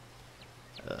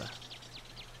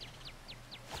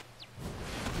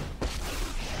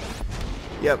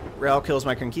 Yep, Ral kills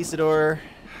my Conquistador,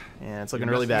 and it's looking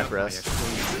really bad for us.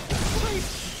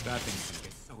 That thing's gonna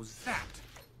get so zapped.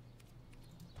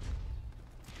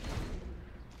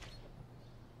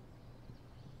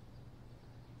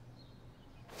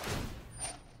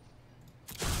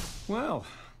 Well,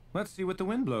 let's see what the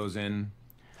wind blows in.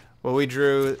 Well, we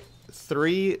drew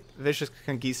 3 Vicious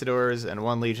Conquistadors and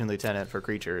 1 Legion Lieutenant for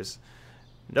creatures.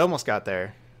 It almost got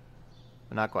there,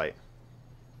 but not quite.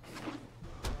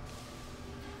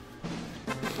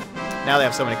 Now they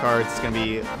have so many cards, it's going to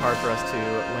be hard for us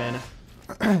to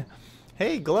win.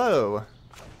 Hey, Glow!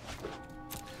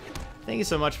 Thank you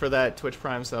so much for that Twitch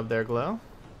Prime sub there, Glow.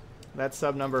 That's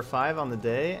sub number 5 on the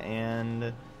day,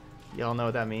 and y'all know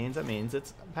what that means. That means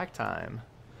it's pack time.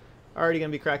 Already going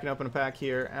to be cracking open a pack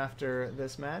here after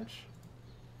this match.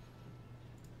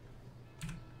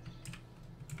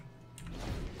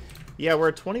 Yeah, we're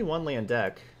a 21 land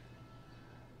deck.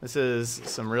 This is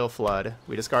some real flood.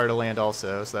 We discarded a land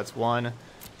also, so that's 1,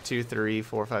 2, 3,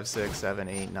 4, 5, 6, 7,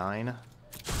 8, 9.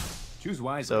 Choose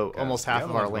wisely. So almost half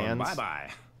of our lands. Bye-bye.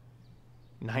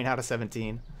 9 out of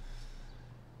 17.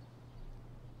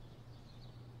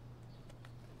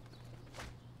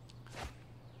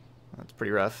 That's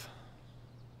pretty rough.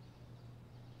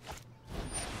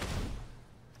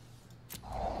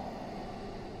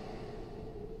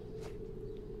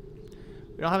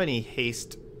 We don't have any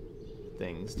haste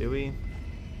things, do we?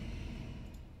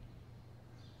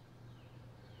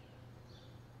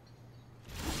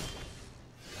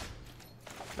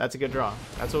 That's a good draw.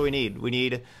 That's what we need. We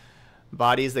need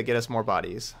bodies that get us more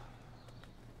bodies.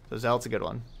 So Zealot's a good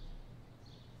one.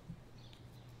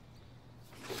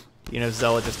 You know,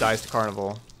 Zealot just dies to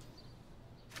Carnival.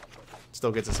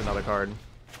 Still gets us another card.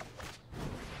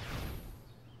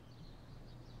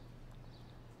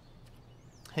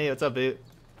 Hey, what's up, Boot?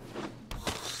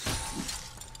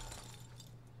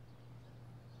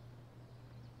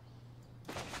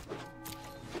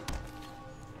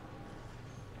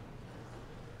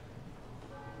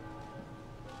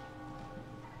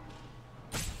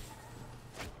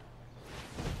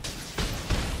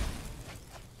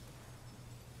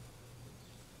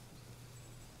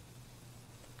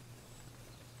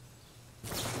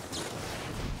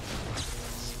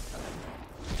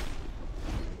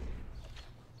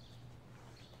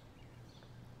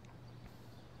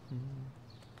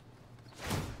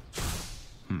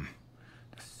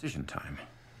 Decision time.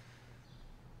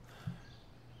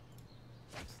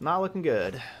 It's not looking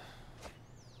good.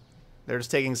 They're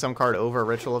just taking some card over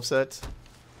Ritual of Soot.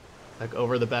 Like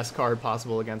over the best card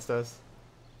possible against us.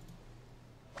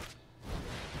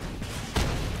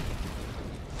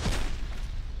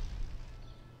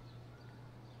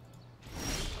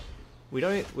 We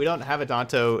don't have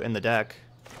Adanto in the deck.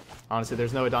 Honestly,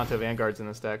 there's no Adanto Vanguards in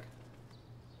this deck.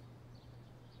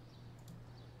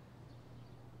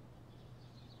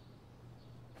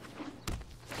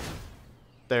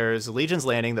 There's Legion's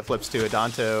Landing that flips to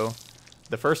Adanto,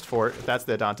 the first fort, if that's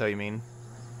the Adanto you mean.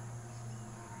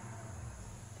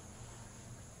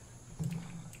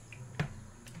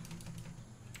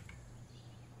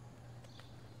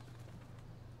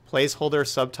 Placeholder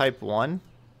subtype 1?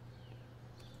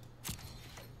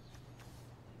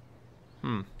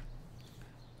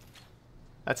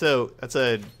 That's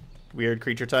a weird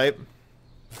creature type.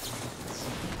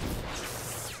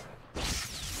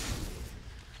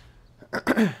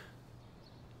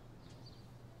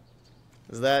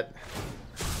 Is that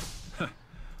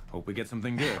Hope we get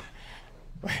something good.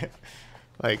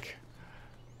 like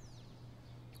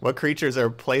what creatures are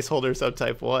placeholder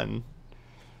subtype 1?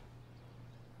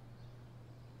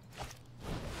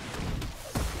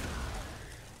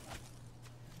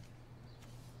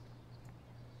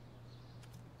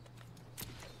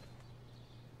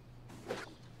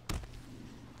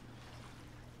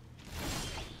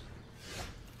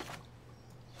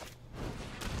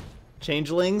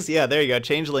 Changelings? Yeah, there you go.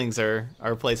 Changelings are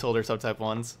placeholder subtype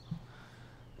 1s.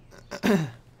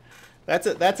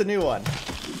 That's a new one.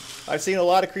 I've seen a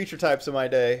lot of creature types in my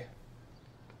day.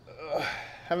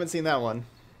 Haven't seen that one.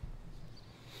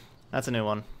 That's a new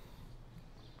one.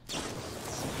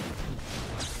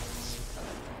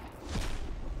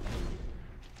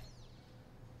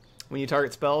 When you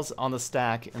target spells on the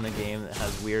stack in the game that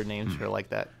has weird names for like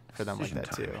that for them like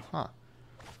that too. Huh.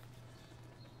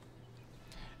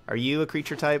 Are you a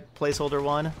creature type placeholder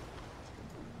 1?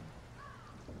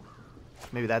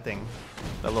 Maybe that thing,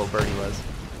 that little birdie was.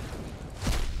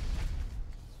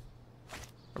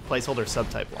 Or placeholder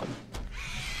subtype 1.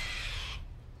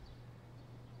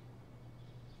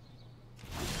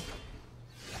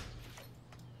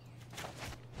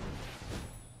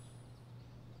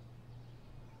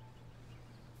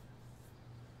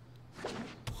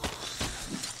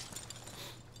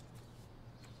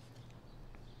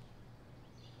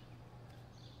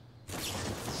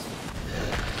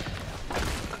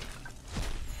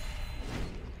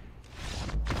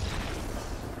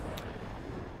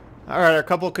 Alright, our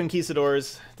couple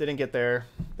Conquistadors didn't get there.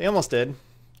 They almost did.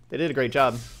 They did a great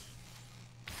job.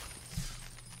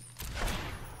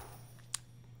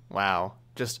 Wow.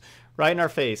 Just right in our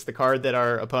face, the card that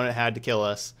our opponent had to kill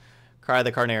us. Cry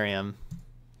the Carnarium.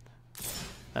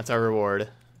 That's our reward.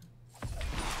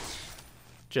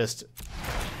 Just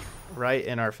right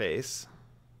in our face.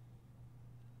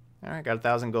 Alright, got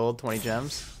 1,000 gold, 20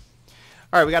 gems.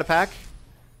 Alright, we got a pack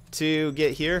to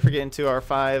get here for getting to our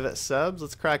 5 subs.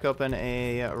 Let's crack open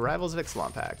a Rivals of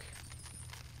Ixalan pack.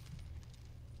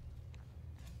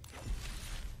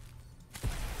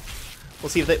 We'll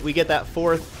see if we get that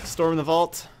 4th Storm in the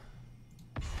Vault.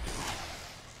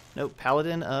 Nope,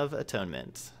 Paladin of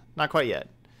Atonement. Not quite yet.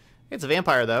 It's a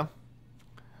vampire, though.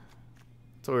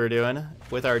 That's what we were doing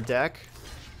with our deck.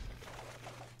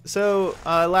 So,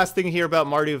 last thing here about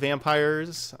Mardu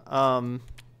vampires. The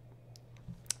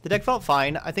deck felt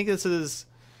fine. I think this is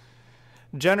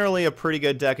generally a pretty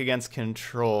good deck against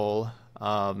control.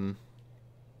 You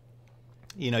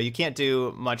know, you can't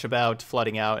do much about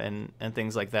flooding out and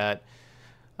things like that.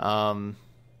 I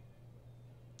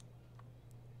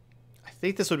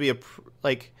think this would be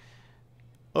like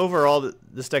overall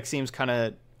this deck seems kind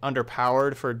of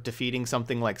underpowered for defeating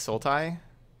something like Sultai.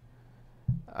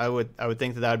 I would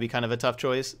think that would be kind of a tough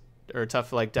choice or a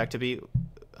tough like deck to beat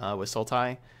with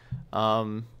Sultai.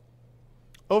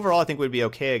 Overall, I think we'd be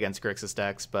okay against Grixis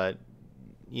decks, but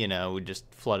you know, we just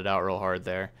flooded out real hard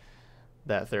there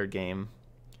that 3rd game.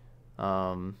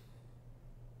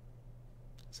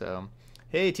 So,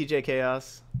 hey TJ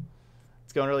Chaos,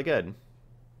 it's going really good.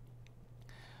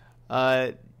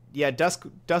 Yeah,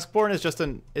 Duskborn is just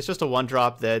a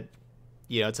 1-drop that,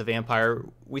 you know, it's a vampire.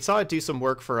 We saw it do some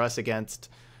work for us against,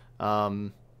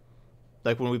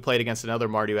 like when we played against another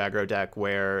Mardu aggro deck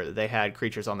where they had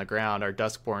creatures on the ground. Our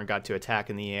Duskborn got to attack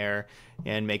in the air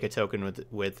and make a token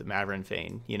with Maverin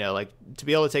Fane. You know, like to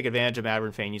be able to take advantage of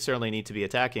Maverin Fane, you certainly need to be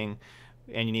attacking,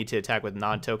 and you need to attack with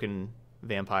non-token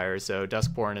vampires. So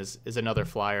Duskborn is another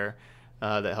flyer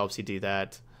that helps you do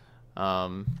that.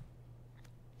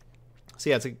 So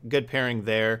yeah, it's a good pairing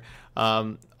there.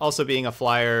 Also being a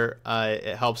flyer,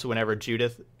 it helps whenever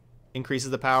Judith increases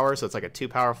the power. So it's like a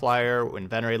 2-power flyer. When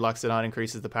Venerate Luxodon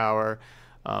increases the power,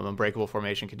 Unbreakable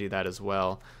Formation can do that as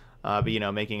well. But you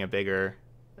know, making a bigger,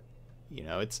 you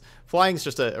know, it's flying is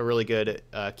just a really good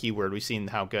keyword. We've seen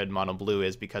how good Mono Blue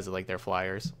is because of like their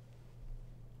flyers.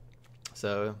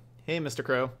 So hey, Mr.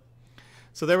 Crow.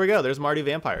 So there we go. There's Mardu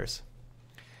vampires.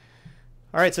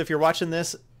 All right. So if you're watching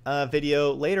this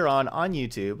video later on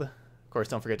YouTube, of course,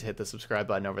 don't forget to hit the subscribe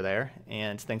button over there.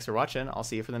 And thanks for watching. I'll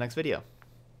see you for the next video.